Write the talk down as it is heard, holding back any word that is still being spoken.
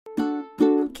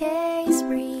case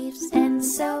briefs, and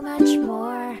so much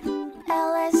more.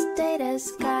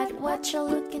 LSData's got what you're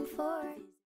looking for.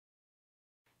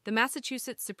 The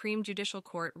Massachusetts Supreme Judicial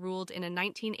Court ruled in a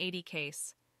 1980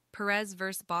 case, Perez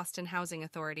v. Boston Housing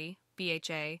Authority,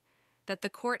 BHA, that the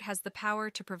court has the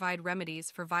power to provide remedies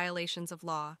for violations of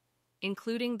law,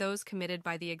 including those committed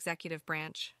by the executive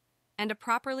branch, and a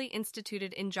properly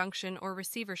instituted injunction or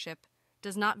receivership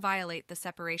does not violate the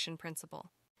separation principle.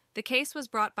 The case was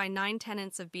brought by 9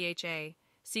 tenants of BHA,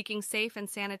 seeking safe and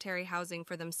sanitary housing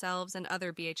for themselves and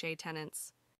other BHA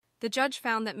tenants. The judge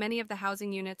found that many of the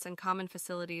housing units and common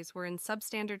facilities were in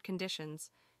substandard conditions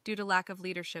due to lack of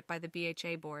leadership by the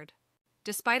BHA board.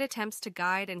 Despite attempts to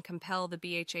guide and compel the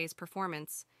BHA's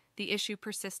performance, the issue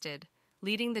persisted,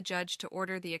 leading the judge to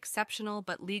order the exceptional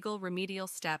but legal remedial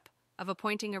step of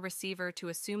appointing a receiver to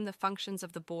assume the functions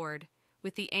of the board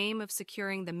with the aim of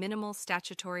securing the minimal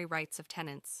statutory rights of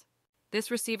tenants. This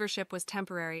receivership was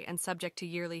temporary and subject to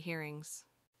yearly hearings.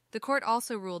 The court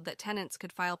also ruled that tenants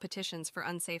could file petitions for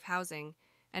unsafe housing,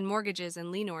 and mortgages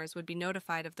and lienors would be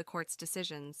notified of the court's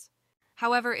decisions.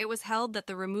 However, it was held that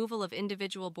the removal of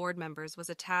individual board members was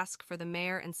a task for the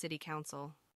mayor and city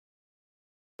council.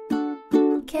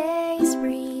 Case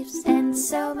briefs, and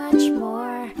so much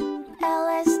more.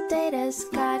 LSData's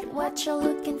got what you're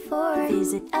looking for.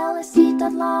 Visit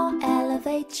lsd.law,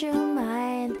 elevate your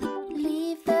mind.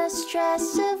 Leave the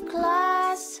stress of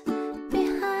class.